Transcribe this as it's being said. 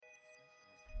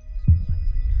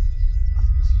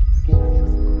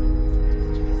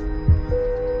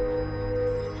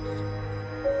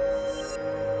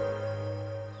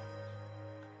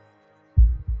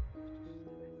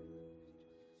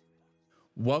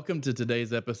Welcome to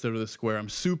today's episode of The Square. I'm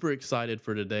super excited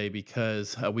for today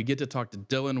because we get to talk to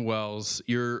Dylan Wells.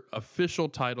 Your official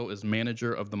title is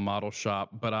manager of the model shop,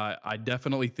 but I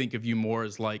definitely think of you more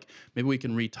as like maybe we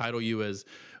can retitle you as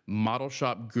model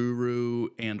shop guru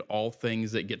and all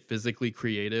things that get physically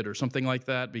created or something like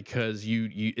that because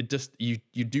you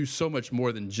do so much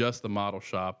more than just the model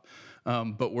shop.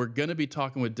 But we're going to be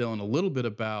talking with Dylan a little bit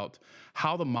about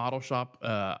how the model shop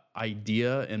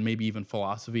idea and maybe even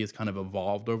philosophy has kind of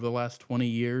evolved over the last 20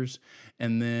 years.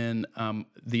 And then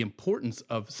the importance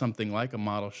of something like a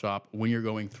model shop when you're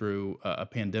going through a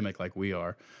pandemic like we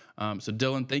are. So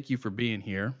Dylan, thank you for being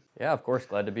here. Yeah, of course.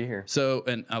 Glad to be here. So,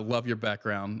 and I love your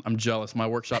background. I'm jealous. My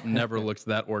workshop never looks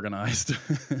that organized.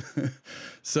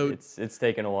 So It's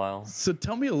taken a while. So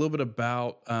tell me a little bit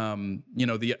about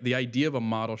the idea of a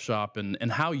model shop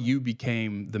and how you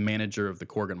became the manager of the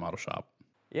Corgan Model Shop.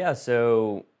 Yeah,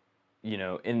 so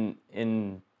in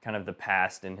kind of the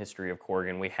past and history of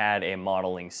Corgan, we had a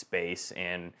modeling space,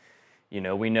 and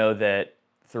we know that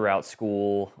throughout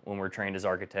school, when we're trained as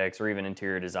architects or even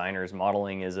interior designers,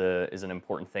 modeling is an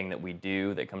important thing that we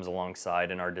do that comes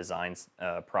alongside in our design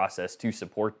process to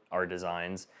support our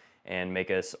designs and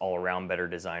make us all around better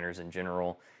designers in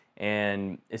general.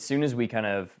 And as soon as we kind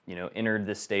of entered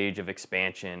this stage of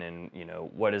expansion and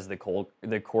what does the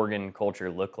Corgan culture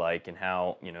look like, and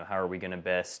how are we going to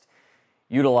best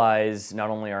utilize not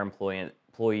only our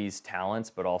employees' talents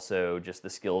but also just the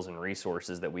skills and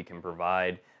resources that we can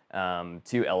provide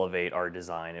to elevate our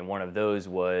design. And one of those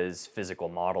was physical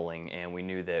modeling, and we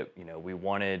knew that we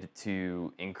wanted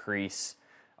to increase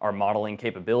our modeling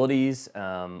capabilities,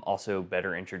 also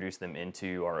better introduce them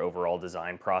into our overall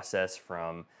design process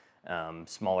from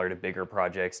smaller to bigger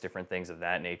projects, different things of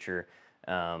that nature.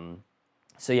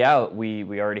 So yeah,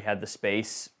 we already had the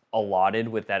space allotted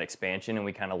with that expansion, and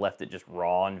we kind of left it just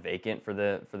raw and vacant for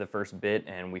the first bit,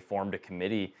 and we formed a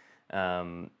committee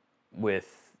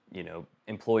with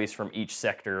employees from each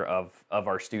sector of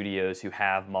our studios who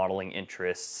have modeling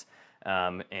interests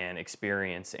and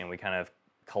experience, and we kind of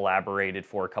collaborated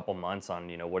for a couple months on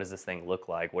what does this thing look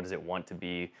like, what does it want to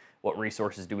be, what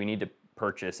resources do we need to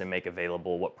purchase and make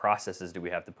available, what processes do we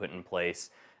have to put in place,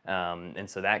 and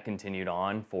so that continued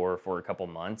on for a couple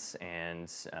months,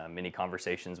 and many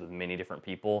conversations with many different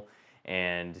people,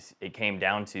 and it came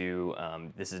down to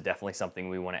this is definitely something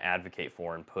we want to advocate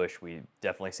for and push. We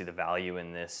definitely see the value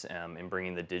in this, in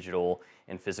bringing the digital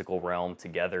and physical realm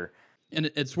together.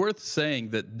 And it's worth saying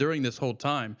that during this whole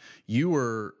time, you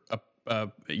were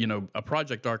a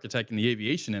project architect in the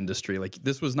aviation industry. Like,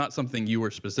 this was not something you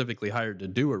were specifically hired to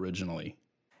do originally.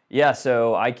 Yeah,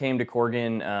 so I came to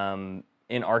Corgan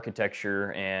in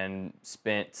architecture and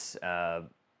spent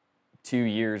 2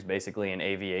 years basically in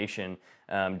aviation,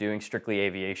 doing strictly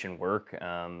aviation work.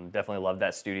 Definitely loved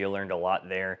that studio, learned a lot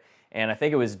there. And I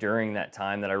think it was during that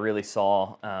time that I really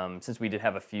saw, since we did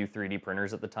have a few 3D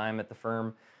printers at the time at the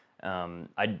firm,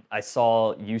 I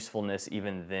saw usefulness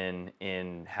even then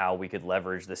in how we could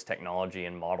leverage this technology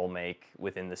and model make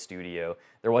within the studio.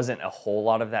 There wasn't a whole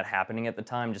lot of that happening at the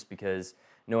time just because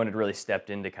no one had really stepped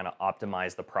in to kind of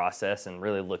optimize the process and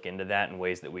really look into that in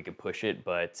ways that we could push it.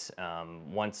 But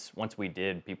once we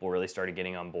did, people really started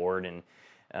getting on board, and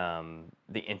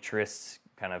the interests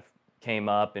kind of came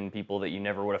up, and people that you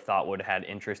never would have thought would have had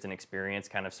interest and experience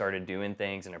kind of started doing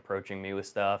things and approaching me with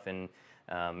stuff. And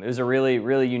it was a really,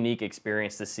 really unique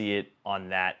experience to see it on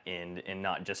that end, and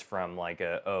not just from like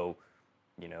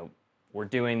we're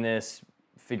doing this,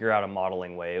 figure out a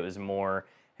modeling way. It was more,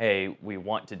 hey, we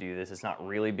want to do this. It's not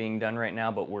really being done right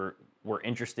now, but we're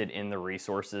interested in the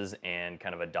resources and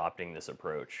kind of adopting this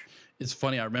approach. It's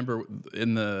funny. I remember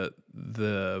in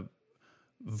the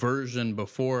version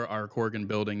before our Corgan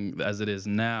building as it is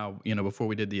now, before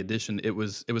we did the addition, it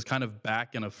was kind of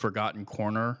back in a forgotten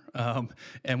corner,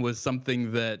 and was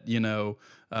something that,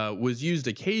 was used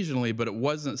occasionally, but it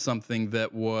wasn't something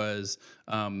that was,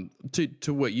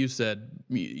 to what you said,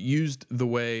 used the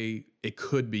way it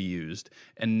could be used.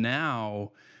 And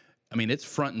now, I mean, it's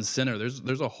front and center.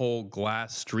 There's a whole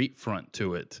glass street front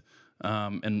to it,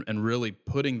 and really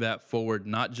putting that forward,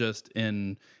 not just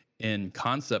in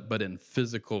concept, but in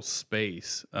physical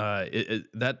space.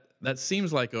 That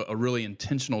seems like a really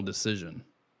intentional decision.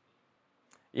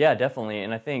 Yeah, definitely.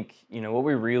 And I think, what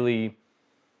we really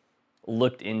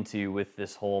looked into with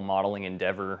this whole modeling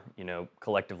endeavor,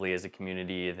 collectively as a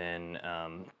community, then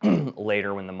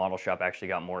later when the model shop actually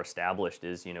got more established,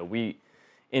 is, we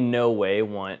in no way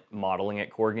want modeling at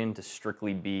Corgan to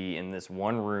strictly be in this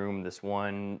one room, this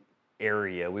one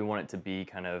area. We want it to be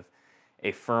kind of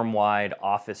a firm-wide,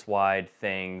 office-wide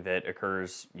thing that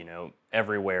occurs,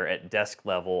 everywhere at desk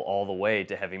level, all the way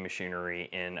to heavy machinery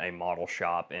in a model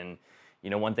shop. And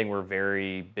one thing we're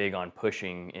very big on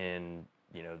pushing in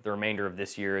the remainder of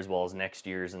this year as well as next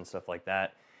year's and stuff like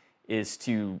that is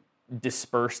to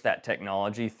disperse that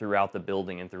technology throughout the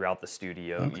building and throughout the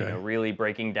studio. Okay. Really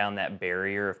breaking down that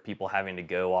barrier of people having to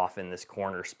go off in this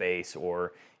corner space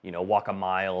or walk a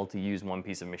mile to use one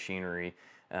piece of machinery.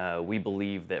 We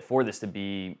believe that for this to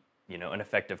be an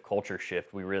effective culture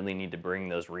shift, we really need to bring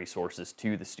those resources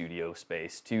to the studio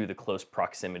space, to the close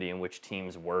proximity in which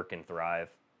teams work and thrive.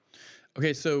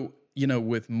 Okay, so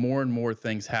with more and more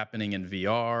things happening in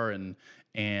VR and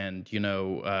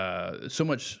so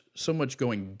much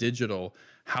going digital,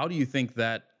 how do you think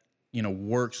that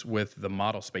works with the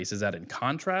model space? Is that in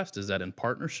contrast? Is that in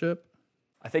partnership?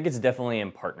 I think it's definitely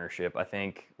in partnership. I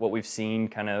think what we've seen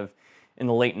kind of in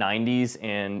the late 90s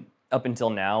and up until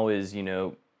now is,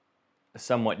 a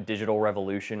somewhat digital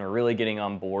revolution. We're really getting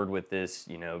on board with this,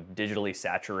 digitally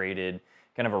saturated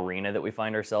kind of arena that we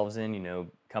find ourselves in.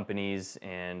 Companies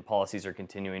and policies are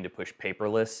continuing to push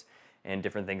paperless and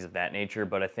different things of that nature.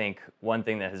 But I think one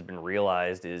thing that has been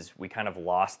realized is we kind of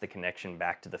lost the connection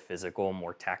back to the physical,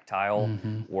 more tactile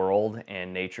world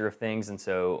and nature of things. And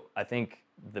so I think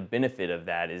the benefit of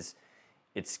that is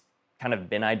it's kind of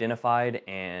been identified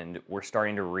and we're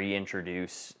starting to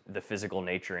reintroduce the physical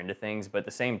nature into things, but at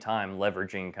the same time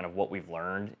leveraging kind of what we've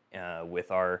learned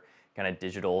with our kind of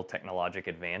digital technologic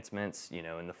advancements,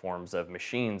 in the forms of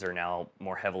machines are now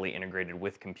more heavily integrated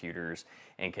with computers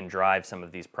and can drive some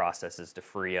of these processes to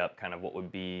free up kind of what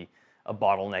would be a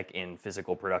bottleneck in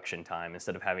physical production time.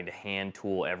 Instead of having to hand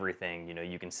tool everything,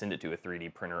 you can send it to a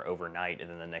 3D printer overnight and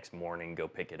then the next morning go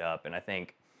pick it up. And I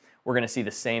think we're going to see the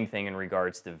same thing in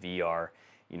regards to VR.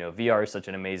 VR is such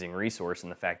an amazing resource in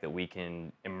the fact that we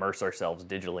can immerse ourselves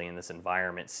digitally in this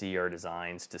environment, see our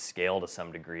designs to scale to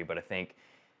some degree. But I think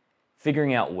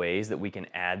figuring out ways that we can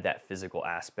add that physical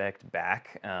aspect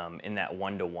back in that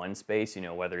one-to-one space,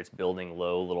 whether it's building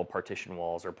low little partition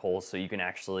walls or poles so you can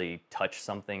actually touch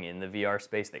something in the VR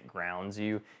space that grounds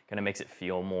you, kind of makes it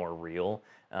feel more real,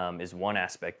 is one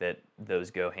aspect that those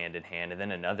go hand in hand. And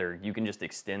then another, you can just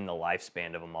extend the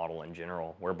lifespan of a model in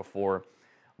general, where before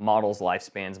models'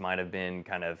 lifespans might have been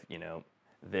kind of,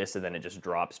 this, and then it just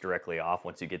drops directly off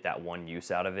once you get that one use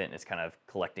out of it, and it's kind of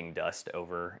collecting dust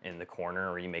over in the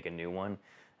corner, or you make a new one.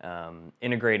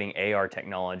 Integrating AR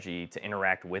technology to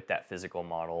interact with that physical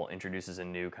model introduces a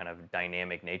new kind of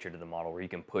dynamic nature to the model where you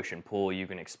can push and pull, you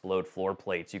can explode floor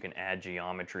plates, you can add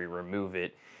geometry, remove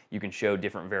it, you can show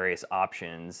different various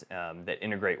options that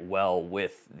integrate well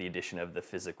with the addition of the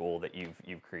physical that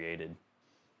you've created.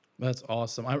 That's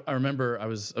awesome. I remember I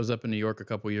was up in New York a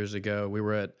couple years ago. We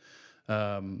were at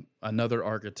another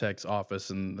architect's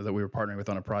office and that we were partnering with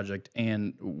on a project,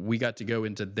 and we got to go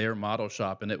into their model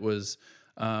shop, and it was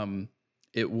I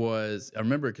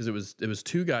remember because it was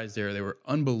two guys there. They were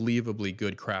unbelievably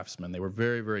good craftsmen. They were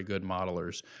very, very good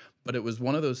modelers, but it was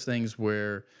one of those things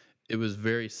where it was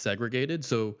very segregated.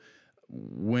 So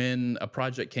when a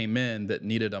project came in that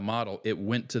needed a model, it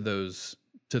went to those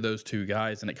two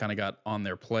guys and it kind of got on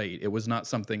their plate. It was not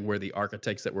something where the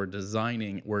architects that were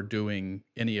designing were doing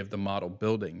any of the model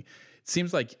building. It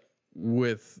seems like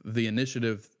with the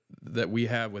initiative that we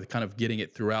have with kind of getting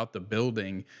it throughout the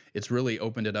building, it's really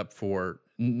opened it up for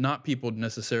not people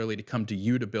necessarily to come to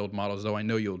you to build models, though I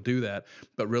know you'll do that,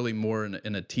 but really more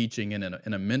in a teaching and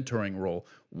in a mentoring role.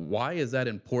 Why is that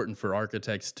important for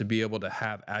architects to be able to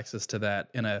have access to that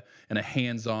in a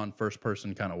hands-on,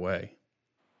 first-person kind of way?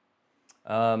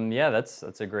 Yeah, that's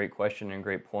a great question and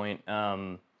great point.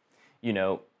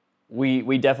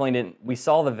 We definitely didn't. We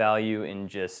saw the value in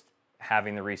just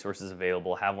having the resources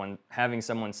available, having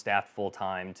someone staffed full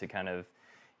time to kind of,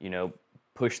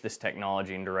 push this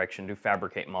technology in direction to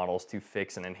fabricate models, to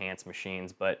fix and enhance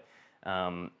machines. But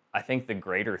I think the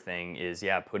greater thing is,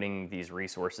 putting these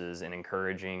resources and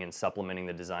encouraging and supplementing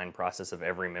the design process of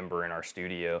every member in our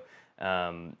studio.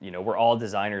 We're all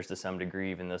designers to some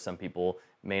degree, even though some people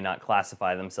may not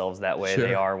classify themselves that way. Sure.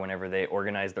 They are whenever they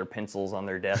organize their pencils on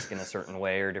their desk in a certain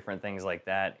way or different things like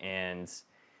that. And,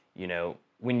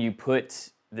 when you put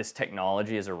this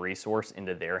technology as a resource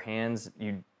into their hands,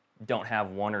 you don't have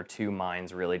one or two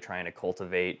minds really trying to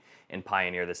cultivate and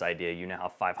pioneer this idea. You now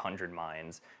have 500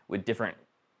 minds with different,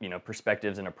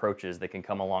 perspectives and approaches that can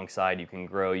come alongside. You can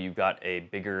grow. You've got a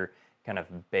bigger kind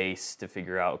of base to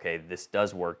figure out, okay, this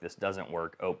does work, this doesn't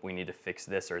work. Oh, we need to fix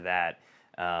this or that.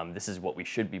 This is what we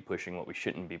should be pushing, what we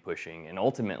shouldn't be pushing. And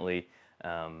ultimately,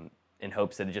 in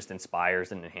hopes that it just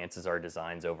inspires and enhances our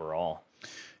designs overall.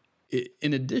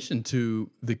 In addition to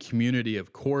the community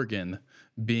of Corgan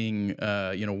being,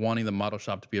 wanting the model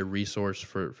shop to be a resource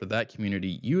for that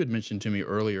community, you had mentioned to me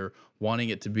earlier wanting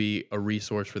it to be a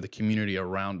resource for the community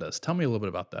around us. Tell me a little bit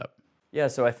about that. Yeah,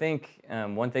 so I think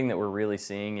one thing that we're really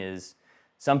seeing is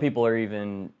some people are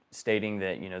even stating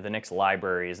that the next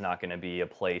library is not going to be a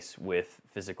place with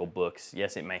physical books.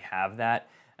 Yes, it may have that,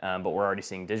 but we're already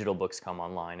seeing digital books come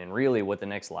online. And really, what the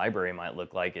next library might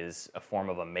look like is a form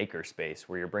of a maker space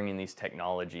where you're bringing these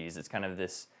technologies. It's kind of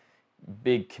this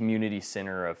big community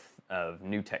center of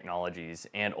new technologies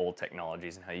and old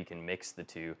technologies and how you can mix the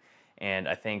two. And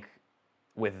I think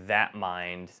with that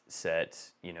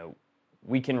mindset,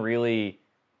 we can really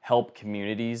help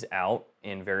communities out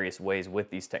in various ways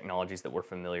with these technologies that we're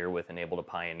familiar with and able to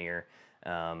pioneer.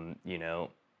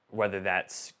 Whether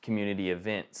that's community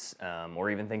events or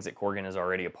even things that Corgan is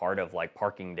already a part of, like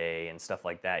Parking Day and stuff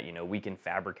like that. We can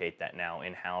fabricate that now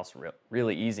in-house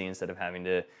really easy instead of having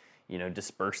to,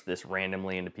 disperse this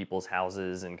randomly into people's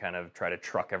houses and kind of try to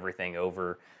truck everything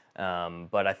over.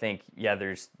 But I think, yeah,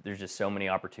 there's just so many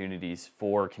opportunities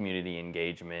for community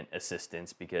engagement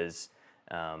assistance because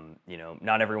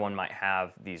not everyone might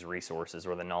have these resources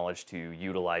or the knowledge to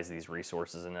utilize these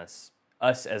resources. And us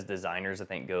as designers, I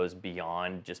think, goes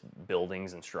beyond just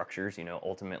buildings and structures.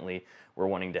 Ultimately, we're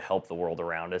wanting to help the world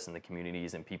around us and the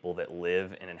communities and people that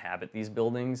live and inhabit these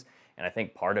buildings. And I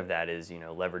think part of that is,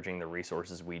 leveraging the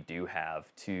resources we do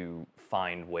have to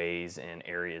find ways and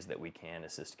areas that we can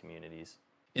assist communities.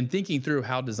 In thinking through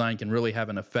how design can really have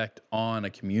an effect on a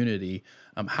community,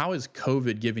 how has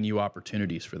COVID given you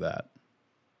opportunities for that?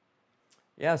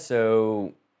 Yeah,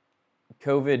 so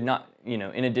COVID, not, in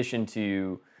addition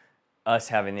to us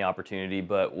having the opportunity,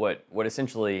 but what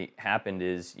essentially happened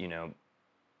is,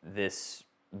 this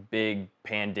big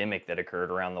pandemic that occurred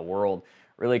around the world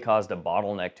really caused a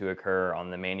bottleneck to occur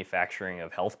on the manufacturing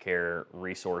of healthcare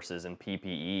resources and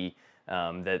PPE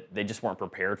that they just weren't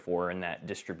prepared for, and that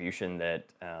distribution that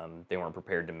they weren't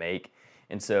prepared to make.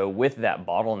 And so with that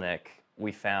bottleneck,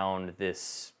 we found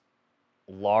this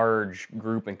large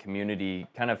group and community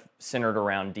kind of centered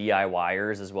around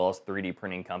DIYers as well as 3D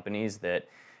printing companies that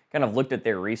kind of looked at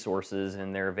their resources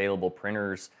and their available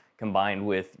printers combined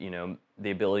with,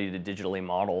 the ability to digitally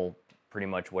model pretty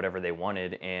much whatever they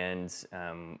wanted. And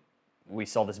we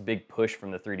saw this big push from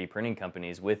the 3D printing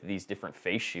companies with these different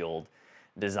face shield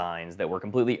designs that were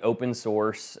completely open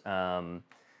source.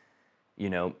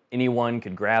 Anyone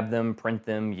could grab them, print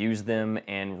them, use them,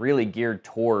 and really geared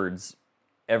towards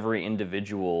every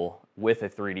individual with a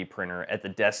 3D printer at the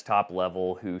desktop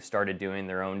level who started doing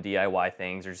their own DIY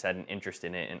things or just had an interest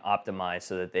in it and optimized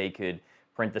so that they could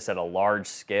print this at a large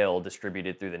scale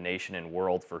distributed through the nation and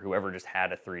world for whoever just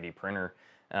had a 3D printer.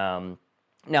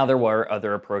 Now there were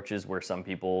other approaches where some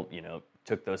people,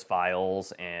 took those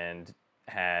files and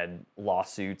had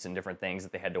lawsuits and different things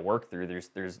that they had to work through.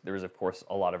 There's of course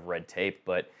a lot of red tape,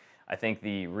 but I think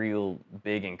the real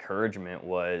big encouragement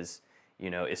was,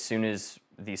 as soon as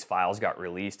these files got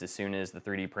released, as soon as the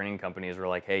 3D printing companies were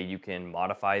like, hey, you can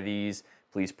modify these,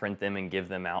 please print them and give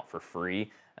them out for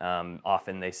free.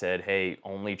 Often they said, hey,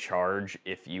 only charge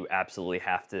if you absolutely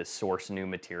have to source new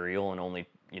material and only,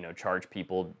 charge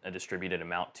people a distributed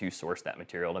amount to source that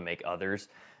material to make others.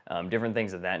 Different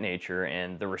things of that nature.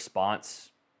 And the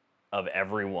response of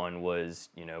everyone was,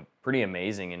 pretty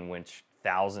amazing, in which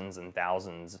thousands and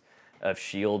thousands of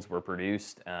shields were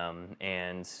produced.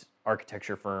 And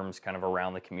architecture firms kind of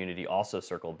around the community also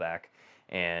circled back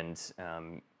and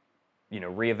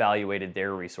reevaluated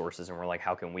their resources and were like,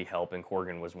 how can we help? And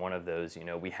Corgan was one of those.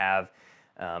 We have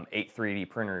 8 3D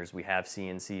printers, we have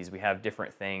CNCs, we have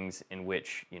different things in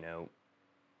which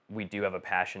we do have a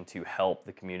passion to help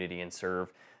the community and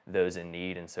serve those in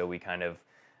need. And so we kind of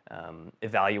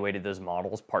evaluated those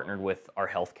models, partnered with our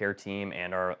healthcare team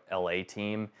and our LA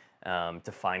team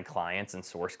to find clients and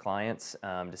source clients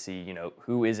to see,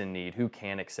 who is in need, who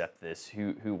can accept this,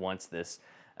 who wants this,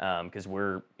 because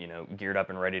we're, geared up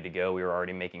and ready to go. We were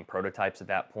already making prototypes at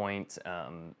that point.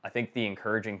 I think the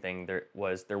encouraging thing there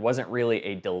wasn't really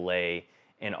a delay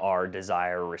in our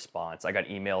desire response. I got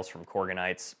emails from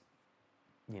Corganites,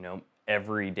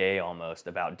 every day almost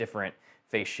about different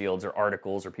face shields or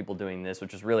articles or people doing this,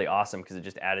 which is really awesome because it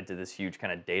just added to this huge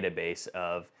kind of database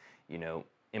of,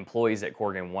 employees at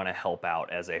Corgan want to help out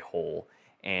as a whole,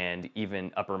 and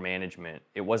even upper management.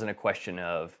 It wasn't a question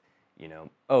of,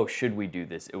 oh, should we do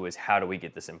this? It was, how do we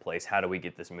get this in place? How do we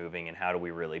get this moving? And how do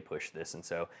we really push this? And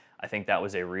so I think that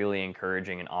was a really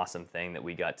encouraging and awesome thing that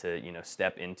we got to,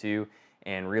 step into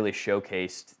and really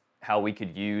showcased how we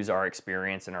could use our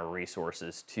experience and our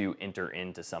resources to enter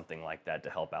into something like that to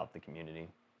help out the community.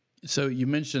 So you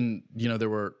mentioned, there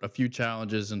were a few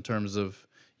challenges in terms of,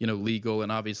 legal,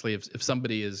 and obviously if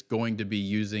somebody is going to be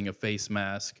using a face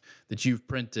mask that you've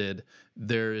printed,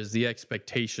 there is the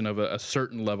expectation of a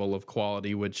certain level of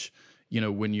quality, which,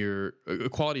 when you're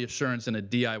quality assurance in a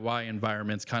DIY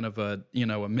environment, it's kind of a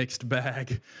mixed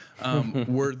bag.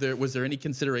 Was there any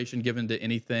consideration given to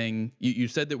anything? You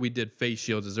said that we did face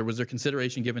shields. Was there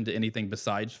consideration given to anything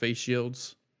besides face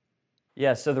shields?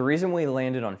 Yeah, so the reason we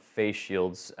landed on face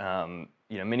shields,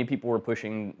 many people were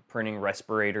pushing printing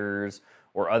respirators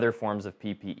or other forms of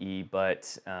PPE,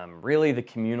 but really the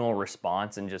communal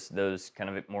response and just those kind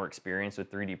of more experience with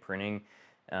 3D printing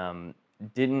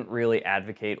didn't really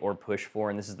advocate or push for,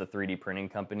 and this is the 3D printing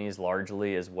companies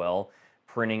largely as well,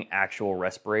 printing actual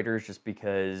respirators, just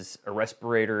because a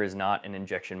respirator is not an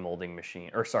injection molding machine,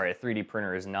 or sorry, a 3D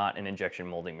printer is not an injection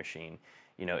molding machine.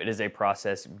 It is a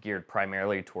process geared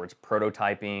primarily towards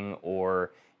prototyping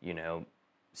or,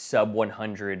 sub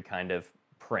 100 kind of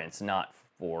prints, not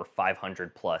for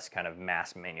 500 plus kind of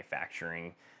mass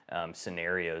manufacturing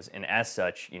scenarios. And as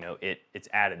such, it's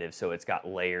additive, so it's got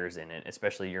layers in it,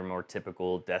 especially your more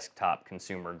typical desktop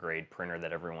consumer grade printer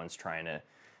that everyone's trying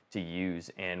to use.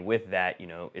 And with that,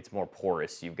 it's more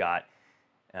porous. You've got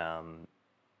kind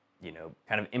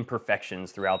of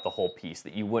imperfections throughout the whole piece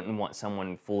that you wouldn't want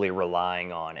someone fully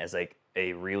relying on as like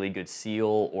a really good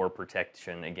seal or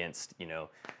protection against,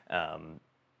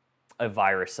 a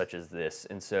virus such as this.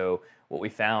 And so what we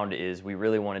found is we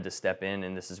really wanted to step in,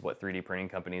 and this is what 3D printing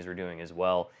companies are doing as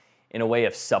well, in a way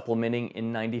of supplementing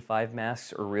N95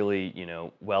 masks or really,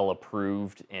 well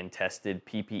approved and tested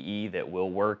PPE that will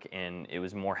work. And it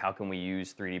was more, how can we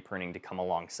use 3D printing to come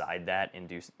alongside that and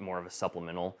do more of a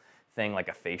supplemental thing like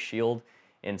a face shield.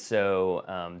 And so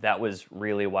that was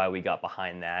really why we got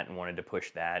behind that and wanted to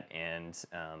push that and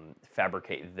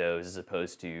fabricate those as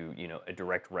opposed to, a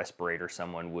direct respirator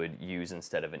someone would use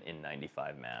instead of an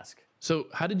N95 mask. So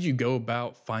how did you go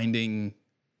about finding,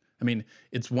 I mean,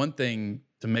 it's one thing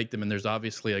to make them, and there's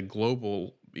obviously a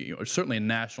global, certainly a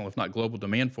national, if not global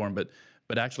demand for them,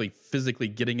 but actually physically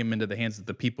getting them into the hands of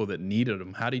the people that needed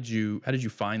them. How did you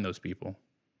find those people?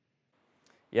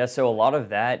 Yeah, so a lot of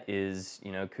that is,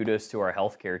 kudos to our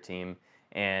healthcare team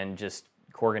and just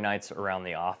Corganites around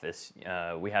the office.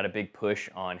 We had a big push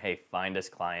on, hey, find us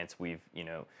clients. We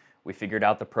figured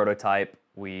out the prototype.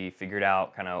 We figured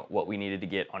out kind of what we needed to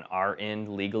get on our end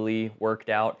legally worked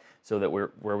out so that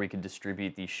where we could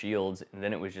distribute these shields. And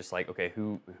then it was just like, okay,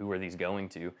 who are these going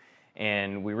to?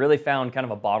 And we really found kind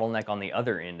of a bottleneck on the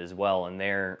other end as well in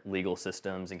their legal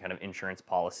systems and kind of insurance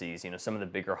policies. Some of the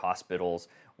bigger hospitals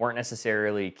weren't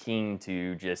necessarily keen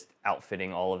to just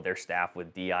outfitting all of their staff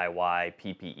with DIY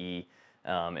PPE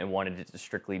and wanted it to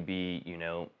strictly be,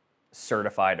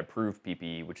 certified, approved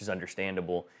PPE, which is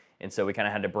understandable. And so we kind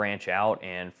of had to branch out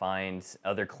and find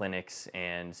other clinics,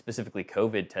 and specifically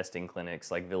COVID testing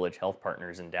clinics like Village Health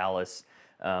Partners in Dallas,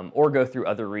 or go through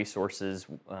other resources,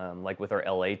 like with our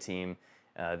LA team.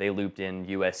 They looped in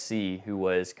USC, who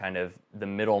was kind of the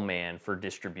middleman for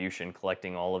distribution,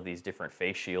 collecting all of these different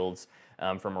face shields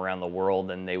from around the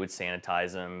world, and they would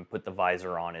sanitize them, put the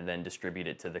visor on, and then distribute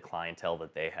it to the clientele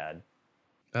that they had.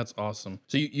 That's awesome.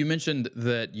 So you mentioned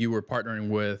that you were partnering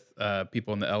with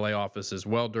people in the LA office as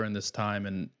well during this time,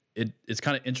 and it's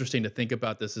kind of interesting to think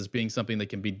about this as being something that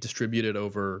can be distributed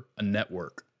over a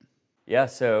network. Yeah,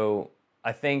 so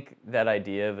I think that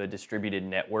idea of a distributed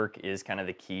network is kind of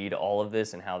the key to all of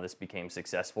this and how this became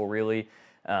successful, really.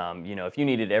 If you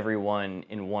needed everyone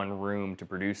in one room to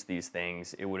produce these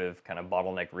things, it would have kind of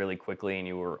bottlenecked really quickly, and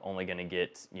you were only going to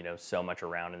get, so much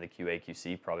around in the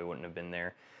QA/QC, probably wouldn't have been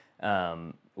there.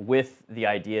 With the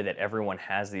idea that everyone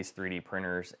has these 3D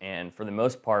printers, and for the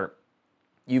most part,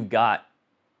 you've got,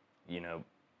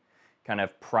 kind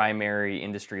of primary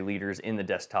industry leaders in the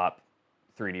desktop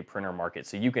 3D printer market.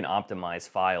 So you can optimize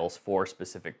files for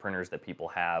specific printers that people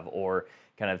have, or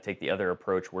kind of take the other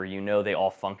approach where they all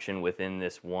function within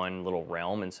this one little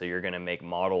realm. And so you're going to make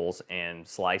models and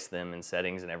slice them in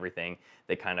settings and everything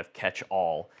that kind of catch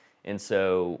all. And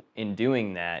so in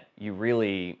doing that, you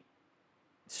really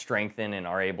strengthen and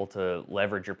are able to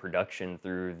leverage your production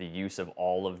through the use of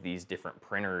all of these different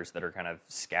printers that are kind of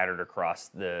scattered across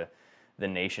the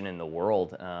nation and the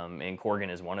world. And Corgan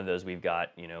is one of those. We've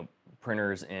got,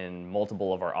 printers in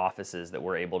multiple of our offices that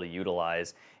we're able to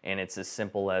utilize. And it's as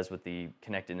simple as, with the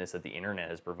connectedness that the internet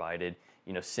has provided,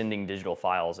 sending digital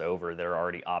files over that are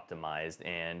already optimized,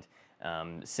 and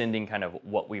sending kind of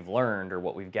what we've learned or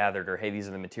what we've gathered, or, hey, these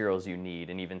are the materials you need,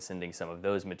 and even sending some of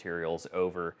those materials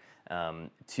over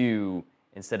to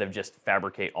instead of just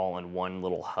fabricate all in one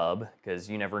little hub, because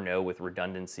you never know with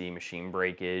redundancy, machine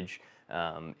breakage.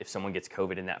 If someone gets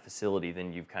COVID in that facility,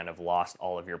 then you've kind of lost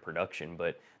all of your production.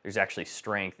 But there's actually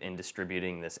strength in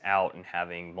distributing this out and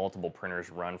having multiple printers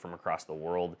run from across the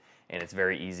world. And it's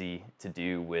very easy to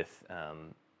do with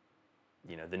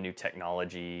the new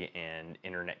technology and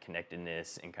internet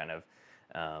connectedness and kind of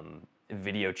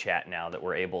video chat now that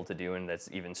we're able to do, and that's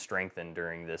even strengthened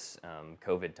during this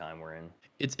COVID time we're in.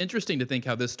 It's interesting to think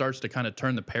how this starts to kind of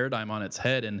turn the paradigm on its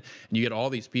head, and you get all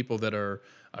these people that are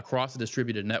across the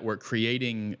distributed network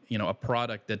creating, a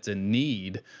product that's in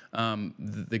need.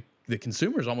 The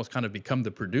consumers almost kind of become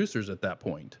the producers at that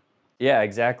point. Yeah,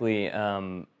 exactly.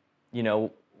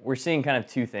 We're seeing kind of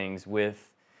two things with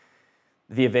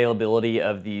the availability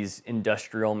of these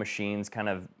industrial machines kind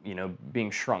of,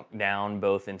 being shrunk down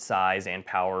both in size and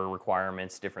power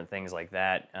requirements, different things like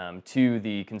that, to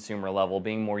the consumer level,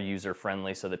 being more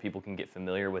user-friendly so that people can get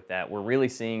familiar with that. We're really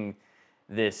seeing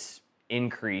this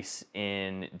increase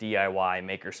in DIY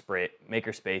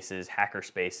maker spaces, hacker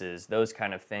spaces, those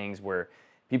kind of things where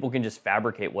people can just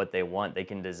fabricate what they want. They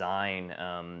can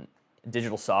design.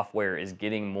 Digital software is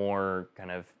getting more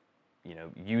kind of,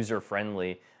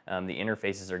 user-friendly. The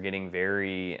interfaces are getting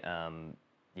very,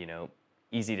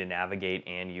 easy to navigate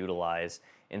and utilize.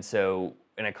 And so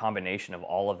in a combination of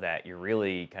all of that, you're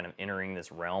really kind of entering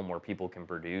this realm where people can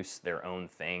produce their own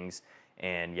things.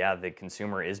 And yeah, the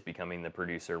consumer is becoming the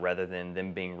producer rather than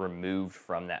them being removed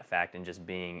from that fact and just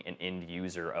being an end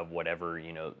user of whatever,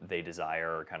 they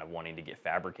desire or kind of wanting to get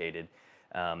fabricated.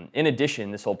 In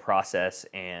addition, this whole process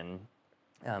and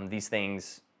these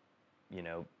things,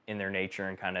 in their nature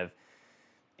and kind of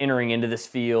entering into this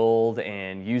field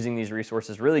and using these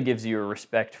resources really gives you a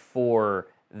respect for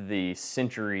the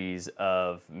centuries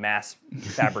of mass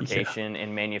fabrication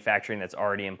and manufacturing that's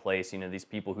already in place. These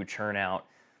people who churn out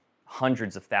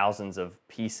hundreds of thousands of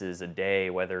pieces a day,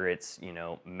 whether it's,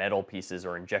 metal pieces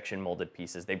or injection molded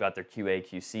pieces. They've got their QA,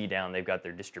 QC down, they've got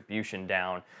their distribution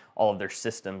down, all of their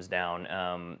systems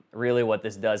down. Really what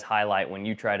this does highlight when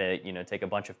you try to, take a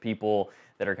bunch of people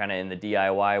that are kind of in the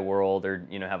DIY world or,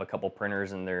 have a couple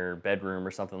printers in their bedroom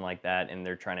or something like that, and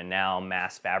they're trying to now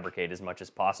mass fabricate as much as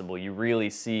possible. You really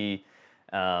see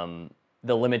the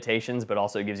limitations, but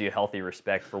also gives you a healthy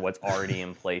respect for what's already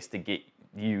in place to get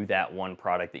you that one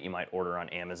product that you might order on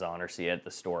Amazon or see at the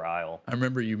store aisle. I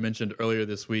remember you mentioned earlier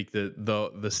this week that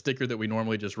the sticker that we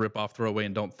normally just rip off, throw away,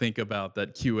 and don't think about,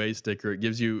 that QA sticker, it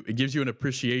gives you an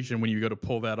appreciation when you go to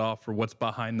pull that off for what's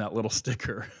behind that little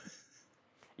sticker.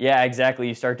 Yeah, exactly.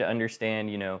 You start to understand,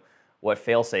 what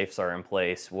fail-safes are in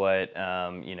place, what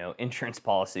insurance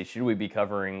policies should we be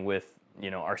covering with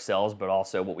ourselves, but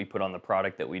also what we put on the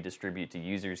product that we distribute to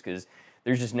users, because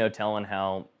there's just no telling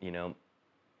how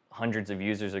hundreds of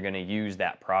users are going to use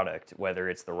that product, whether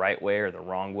it's the right way or the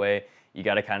wrong way. You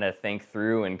got to kind of think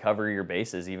through and cover your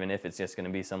bases, even if it's just going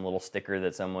to be some little sticker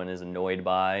that someone is annoyed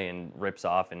by and rips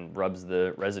off and rubs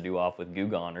the residue off with Goo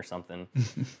Gone or something.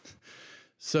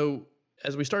 So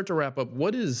as we start to wrap up,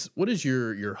 what is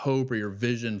your hope or your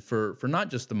vision for not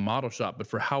just the model shop, but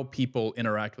for how people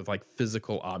interact with like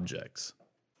physical objects?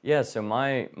 Yeah, so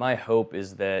my hope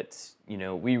is that,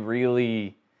 we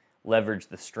really leverage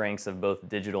the strengths of both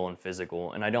digital and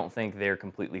physical, and I don't think they're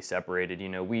completely separated.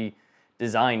 We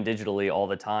design digitally all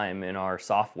the time in our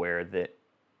software that,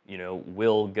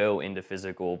 will go into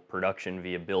physical production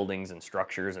via buildings and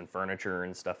structures and furniture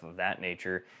and stuff of that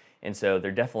nature. And so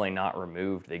they're definitely not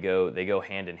removed. They go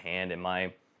hand in hand. And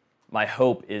my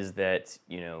hope is that,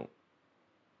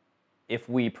 if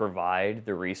we provide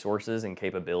the resources and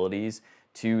capabilities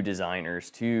to designers,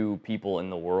 to people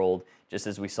in the world, just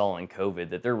as we saw in COVID,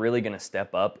 that they're really going to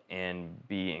step up and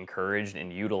be encouraged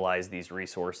and utilize these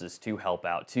resources to help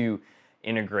out, to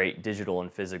integrate digital and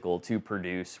physical, to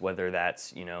produce, whether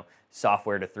that's,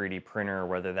 software to 3D printer,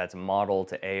 whether that's model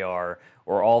to AR,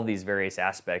 or all these various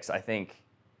aspects. I think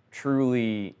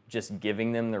truly just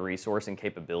giving them the resource and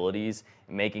capabilities,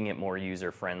 making it more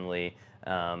user-friendly,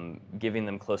 giving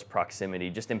them close proximity,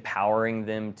 just empowering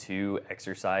them to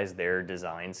exercise their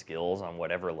design skills on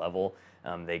whatever level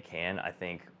they can, I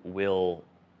think will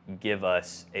give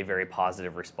us a very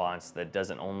positive response that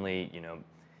doesn't only,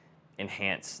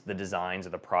 enhance the designs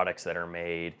of the products that are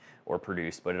made or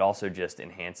produced, but it also just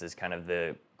enhances kind of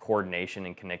the coordination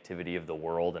and connectivity of the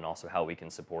world, and also how we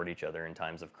can support each other in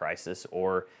times of crisis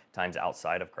or times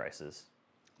outside of crisis.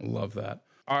 Love that.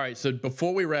 All right, so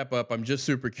before we wrap up, I'm just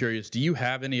super curious. Do you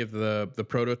have any of the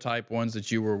prototype ones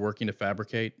that you were working to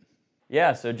fabricate?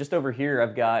 Yeah, so just over here,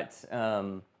 I've got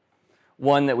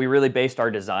one that we really based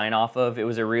our design off of. It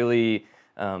was a really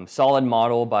Solid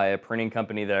model by a printing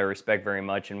company that I respect very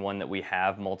much, and one that we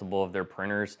have multiple of their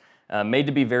printers. Made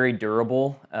to be very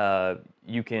durable.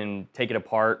 You can take it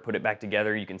apart, put it back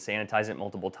together. You can sanitize it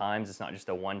multiple times. It's not just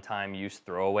a one-time use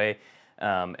throwaway.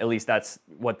 At least that's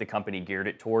what the company geared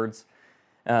it towards.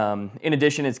 In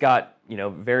addition, it's got,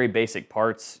 very basic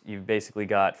parts. You've basically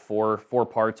got four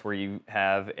parts where you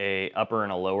have a upper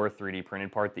and a lower 3D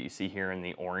printed part that you see here in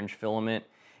the orange filament.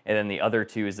 And then the other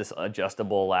two is this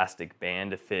adjustable elastic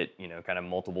band to fit, kind of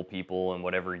multiple people and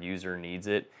whatever user needs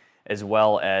it, as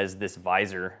well as this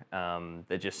visor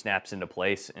that just snaps into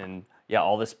place. And yeah,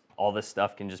 all this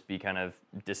stuff can just be kind of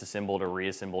disassembled or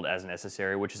reassembled as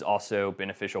necessary, which is also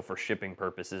beneficial for shipping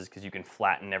purposes because you can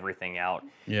flatten everything out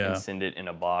and send it in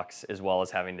a box, as well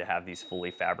as having to have these fully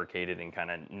fabricated and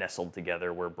kind of nestled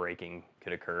together where breaking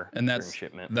could occur during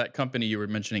shipment. That company you were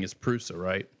mentioning is Prusa,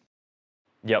 right?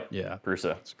 Yep. Yeah.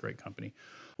 Prusa. It's a great company.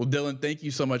 Well, Dylan, thank you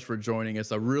so much for joining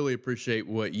us. I really appreciate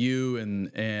what you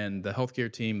and the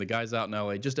healthcare team, the guys out in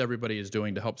LA, just everybody is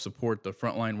doing to help support the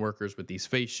frontline workers with these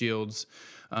face shields.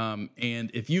 And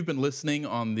if you've been listening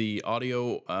on the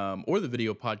audio or the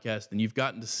video podcast, then you've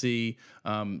gotten to see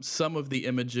some of the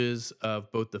images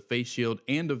of both the face shield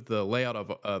and of the layout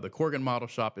of the Corgan Model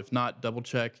Shop. If not, double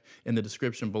check in the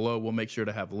description below. We'll make sure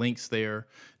to have links there.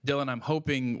 Dylan, I'm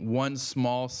hoping one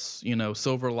small,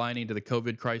 silver lining to the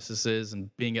COVID crisis is,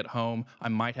 and being at home, I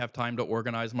might have time to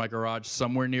organize my garage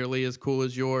somewhere nearly as cool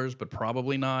as yours, but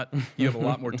probably not. You have a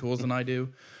lot more tools than I do.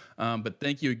 But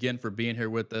thank you again for being here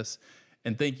with us.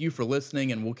 And thank you for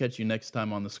listening, and we'll catch you next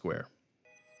time on The Square.